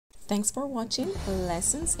Thanks for watching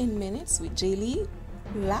Lessons in Minutes with Jaylee.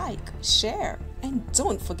 Like, share, and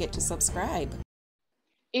don't forget to subscribe.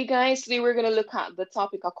 Hey guys, today we're going to look at the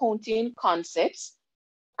topic accounting concepts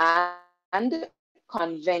and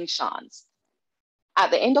conventions. At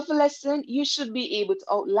the end of the lesson, you should be able to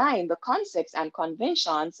outline the concepts and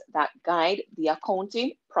conventions that guide the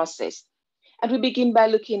accounting process. And we begin by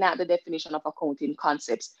looking at the definition of accounting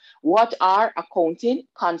concepts. What are accounting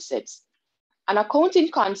concepts? An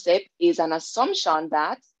accounting concept is an assumption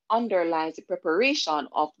that underlies the preparation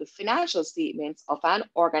of the financial statements of an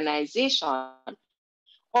organization.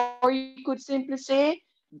 Or you could simply say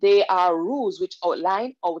they are rules which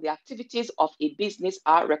outline how the activities of a business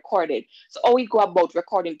are recorded. So how you go about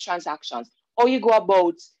recording transactions, how you go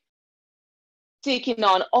about taking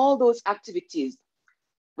on all those activities,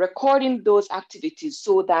 recording those activities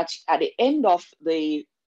so that at the end of the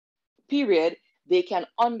period, they can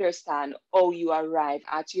understand how you arrive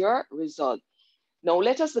at your result. Now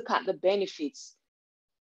let us look at the benefits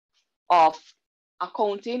of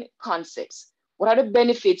accounting concepts. What are the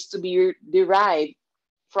benefits to be derived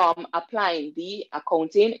from applying the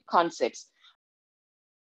accounting concepts?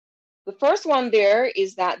 The first one there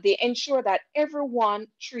is that they ensure that everyone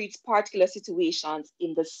treats particular situations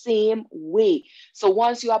in the same way. So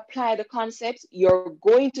once you apply the concepts, you're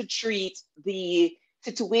going to treat the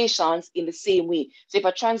situations in the same way. So if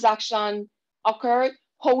a transaction occurred,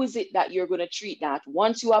 how is it that you're going to treat that?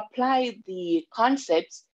 Once you apply the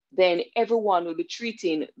concepts, then everyone will be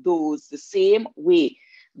treating those the same way.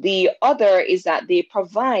 The other is that they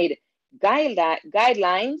provide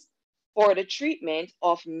guidelines for the treatment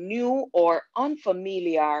of new or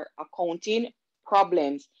unfamiliar accounting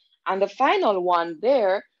problems. And the final one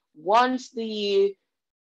there, once the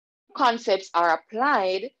concepts are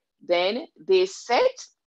applied, then they set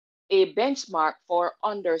a benchmark for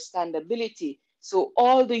understandability. So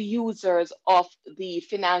all the users of the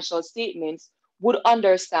financial statements would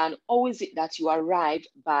understand how is it that you arrived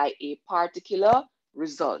by a particular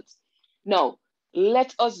result. Now,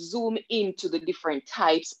 let us zoom into the different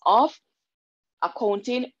types of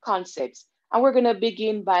accounting concepts. And we're going to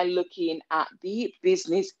begin by looking at the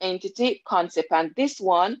business entity concept. And this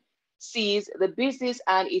one sees the business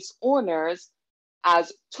and its owners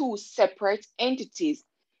as two separate entities.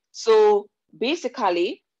 So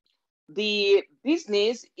basically, the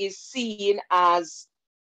business is seen as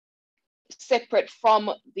separate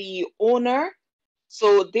from the owner.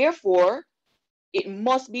 So therefore, it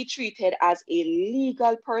must be treated as a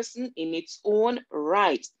legal person in its own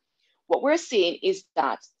right. What we're saying is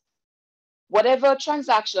that whatever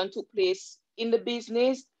transaction took place in the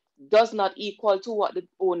business does not equal to what the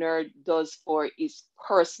owner does for his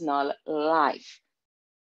personal life.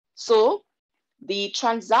 So the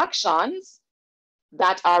transactions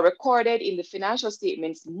that are recorded in the financial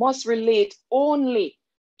statements must relate only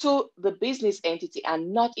to the business entity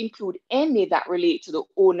and not include any that relate to the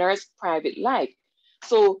owner's private life.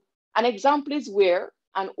 So an example is where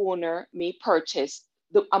an owner may purchase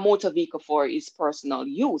a motor vehicle for his personal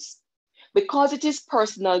use. Because it is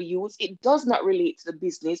personal use, it does not relate to the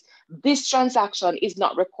business. This transaction is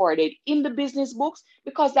not recorded in the business books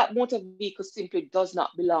because that motor vehicle simply does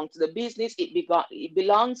not belong to the business. It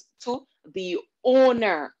belongs to the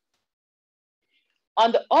owner.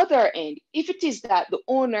 On the other end, if it is that the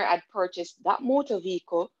owner had purchased that motor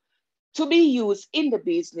vehicle to be used in the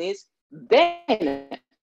business, then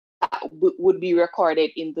that would be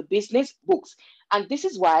recorded in the business books. And this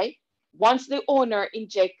is why once the owner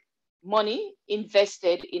injects money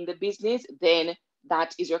invested in the business, then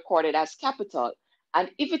that is recorded as capital. And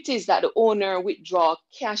if it is that the owner withdraw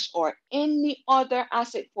cash or any other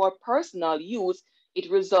asset for personal use, it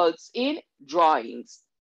results in drawings.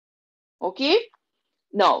 Okay?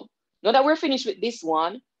 Now that we're finished with this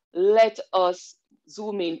one, let us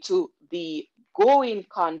zoom into the going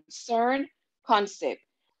concern concept.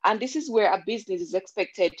 And this is where a business is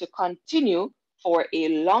expected to continue for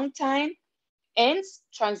a long time. Hence,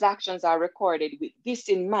 transactions are recorded with this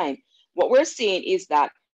in mind. What we're saying is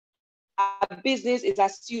that a business is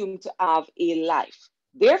assumed to have a life.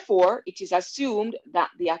 Therefore, it is assumed that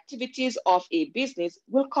the activities of a business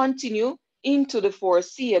will continue into the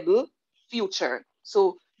foreseeable future.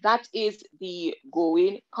 So that is the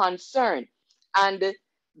going concern. And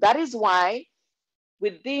that is why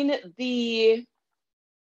within the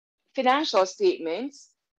financial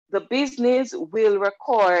statements, the business will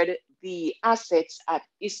record the assets at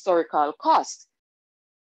historical cost.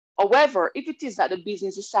 However, if it is that the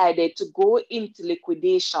business decided to go into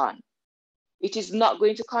liquidation, it is not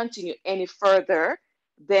going to continue any further,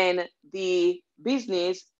 then the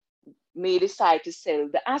business may decide to sell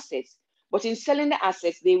the assets. But in selling the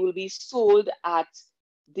assets, they will be sold at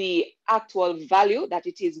the actual value that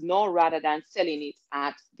it is now rather than selling it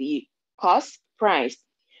at the cost price.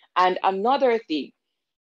 And another thing,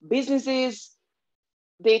 businesses,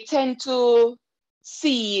 they tend to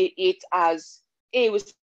see it as, hey, we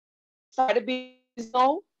started a business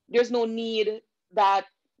now. There's no need that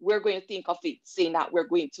we're going to think of it saying that we're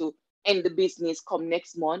going to end the business come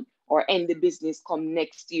next month or end the business come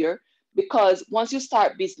next year. Because once you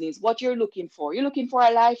start business, what you're looking for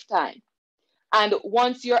a lifetime. And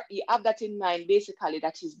once you have that in mind, basically,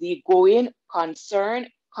 that is the going concern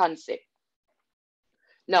concept.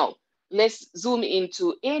 Now, let's zoom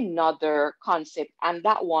into another concept, and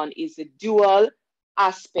that one is the dual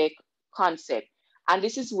aspect concept. And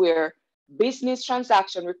this is where business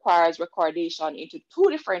transaction requires recordation into two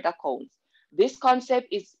different accounts. This concept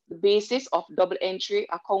is the basis of double entry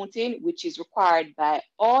accounting, which is required by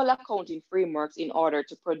all accounting frameworks in order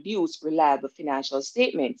to produce reliable financial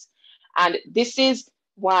statements. And this is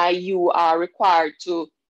why you are required to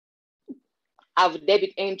have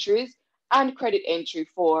debit entries and credit entry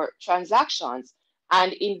for transactions.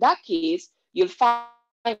 And in that case, you'll find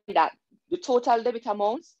that the total debit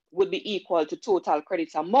amounts would be equal to total credit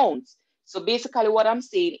amounts. So basically what I'm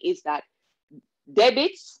saying is that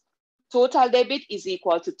debits, total debit is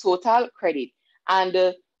equal to total credit.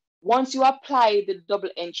 And once you apply the double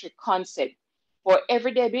entry concept, for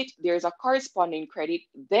every debit, there's a corresponding credit,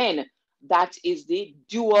 then that is the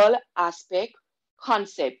dual aspect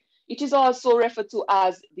concept. It is also referred to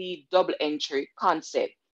as the double entry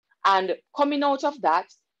concept. And coming out of that,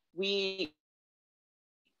 we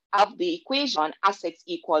have the equation assets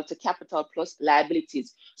equal to capital plus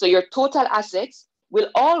liabilities. So your total assets will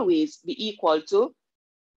always be equal to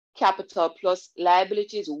capital plus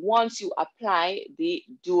liabilities once you apply the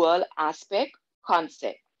dual aspect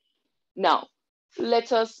concept. Now,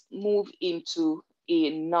 let us move into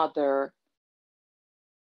another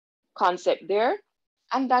concept there,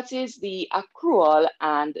 and that is the accrual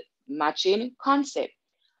and matching concept.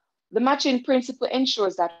 The matching principle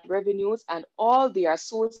ensures that revenues and all their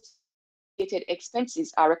associated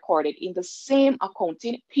expenses are recorded in the same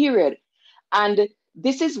accounting period. And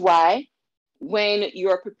this is why when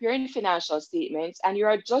you're preparing financial statements and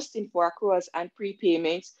you're adjusting for accruals and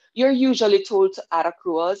prepayments, you're usually told to add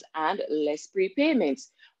accruals and less prepayments.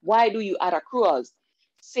 Why do you add accruals?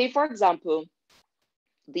 Say, for example,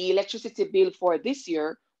 the electricity bill for this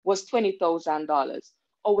year was $20,000.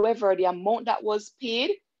 However, the amount that was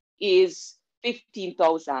paid is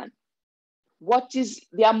 $15,000. What is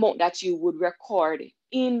the amount that you would record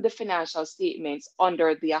in the financial statements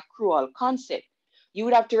under the accrual concept? You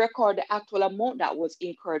would have to record the actual amount that was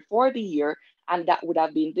incurred for the year, and that would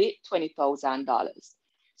have been the $20,000.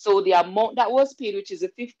 So the amount that was paid, which is the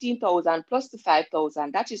 $15,000 plus the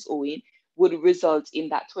 $5,000 that is owing, would result in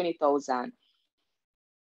that $20,000.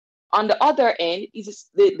 On the other end is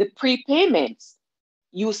the prepayments.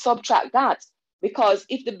 You subtract that, because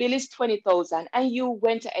if the bill is $20,000 and you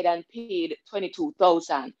went ahead and paid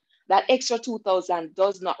 $22,000, that extra $2,000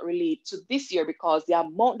 does not relate to this year, because the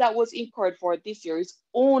amount that was incurred for this year is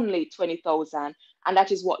only $20,000, and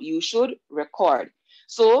that is what you should record.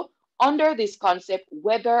 So under this concept,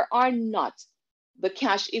 whether or not the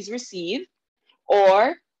cash is received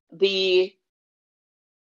or the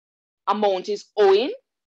amount is owing,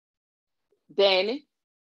 then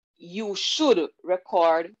you should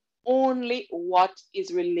record only what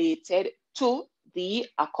is related to the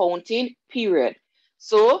accounting period.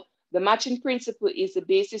 So the matching principle is the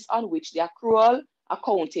basis on which the accrual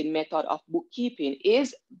accounting method of bookkeeping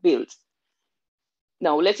is built.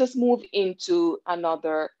 Now let us move into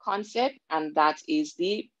another concept, and that is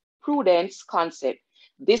the prudence concept.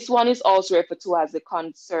 This one is also referred to as the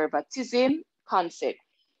conservatism concept.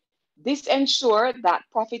 This ensures that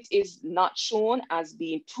profit is not shown as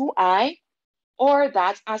being too high, or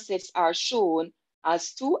that assets are shown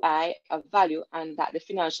as too high a value, and that the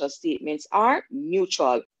financial statements are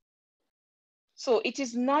neutral. So it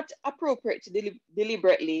is not appropriate to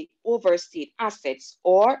deliberately overstate assets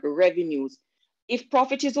or revenues. If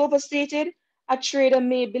profit is overstated, a trader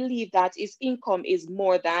may believe that his income is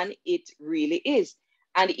more than it really is,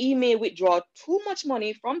 and he may withdraw too much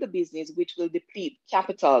money from the business, which will deplete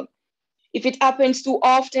capital. If it happens too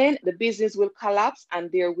often, the business will collapse and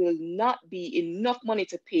there will not be enough money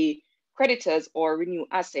to pay creditors or renew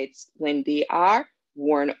assets when they are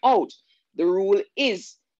worn out. The rule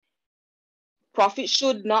is profit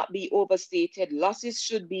should not be overstated. Losses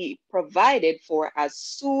should be provided for as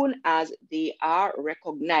soon as they are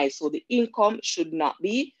recognized. So the income should not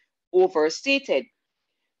be overstated.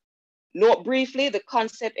 Note briefly, the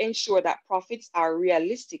concept ensures that profits are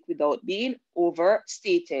realistic without being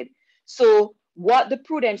overstated. So what the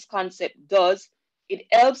prudence concept does, it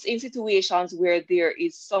helps in situations where there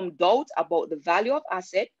is some doubt about the value of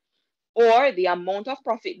asset or the amount of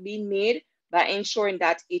profit being made, by ensuring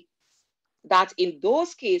that in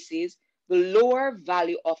those cases, the lower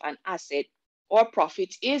value of an asset or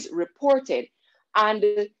profit is reported. And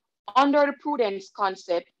under the prudence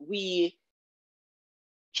concept, we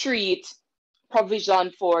treat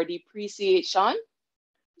provision for depreciation.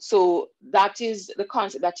 So that is the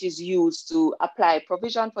concept that is used to apply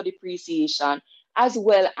provision for depreciation, as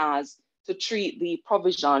well as to treat the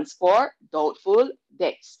provisions for doubtful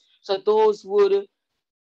debts. So those would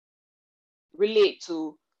relate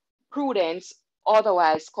to prudence,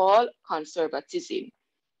 otherwise called conservatism.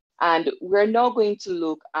 And we're now going to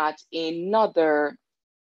look at another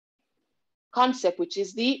concept, which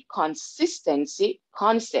is the consistency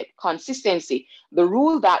concept. Consistency, the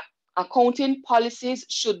rule that accounting policies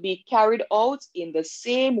should be carried out in the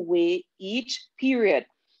same way each period.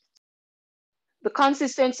 The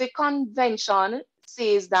consistency convention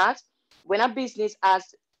says that when a business has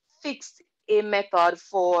fixed a method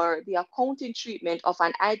for the accounting treatment of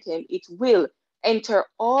an item, it will enter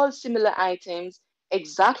all similar items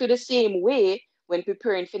exactly the same way when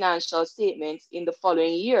preparing financial statements in the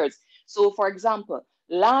following years. So for example,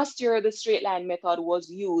 last year, the straight line method was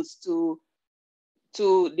used to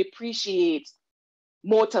depreciate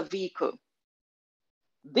motor vehicle.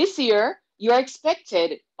 This year, you're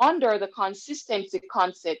expected under the consistency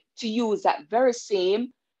concept to use that very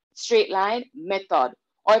same straight line method,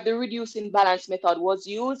 or the reducing balance method was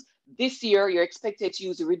used. This year, you're expected to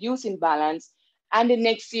use the reducing balance, and the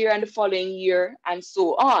next year and the following year, and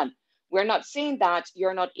so on. We're not saying that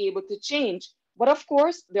you're not able to change, but of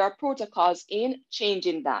course, there are protocols in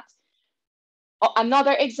changing that.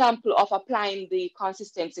 Another example of applying the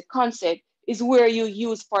consistency concept is where you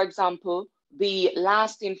use, for example, the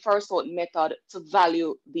last in first out method to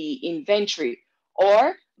value the inventory,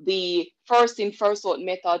 or the first in first out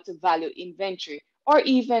method to value inventory, or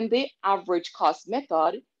even the average cost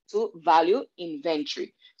method to value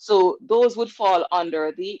inventory. So those would fall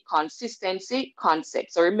under the consistency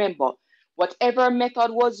concept. So remember, whatever method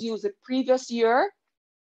was used the previous year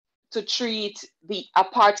to treat a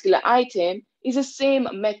particular item is the same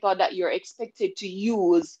method that you're expected to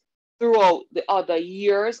use throughout the other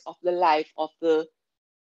years of the life of the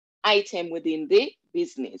item within the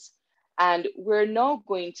business. And we're now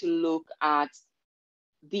going to look at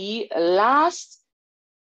the last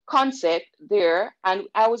concept there. And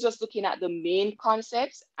I was just looking at the main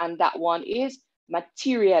concepts, and that one is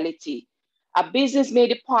materiality. A business may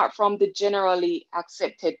depart from the generally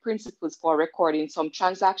accepted principles for recording some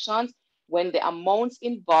transactions when the amounts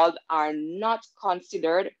involved are not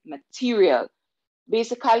considered material,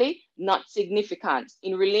 basically not significant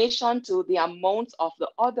in relation to the amount of the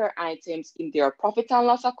other items in their profit and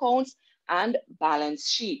loss accounts and balance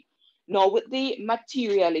sheet. Now, with the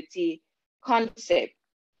materiality concept,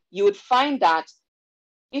 you would find that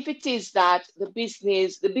if it is that the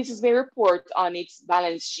business may report on its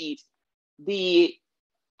balance sheet the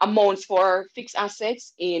amounts for fixed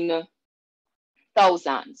assets in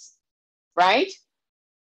thousands, right?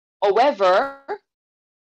 However,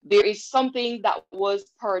 there is something that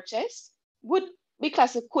was purchased, could be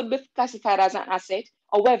classified as an asset.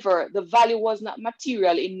 However, the value was not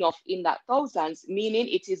material enough in that thousands, meaning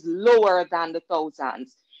it is lower than the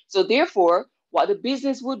thousands. So therefore, what the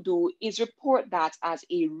business would do is report that as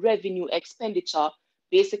a revenue expenditure,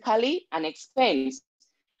 basically an expense.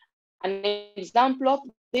 An example of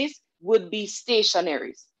this would be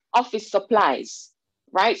stationaries, office supplies,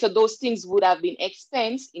 right? So those things would have been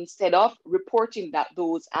expense instead of reporting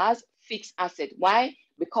those as fixed asset. Why?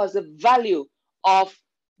 Because the value of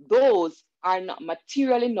those are not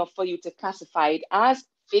material enough for you to classify it as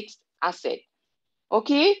fixed asset.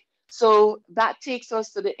 Okay, so that takes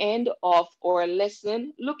us to the end of our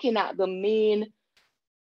lesson, looking at the main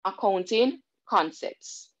accounting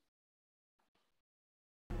concepts.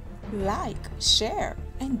 Like, share,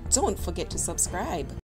 and don't forget to subscribe.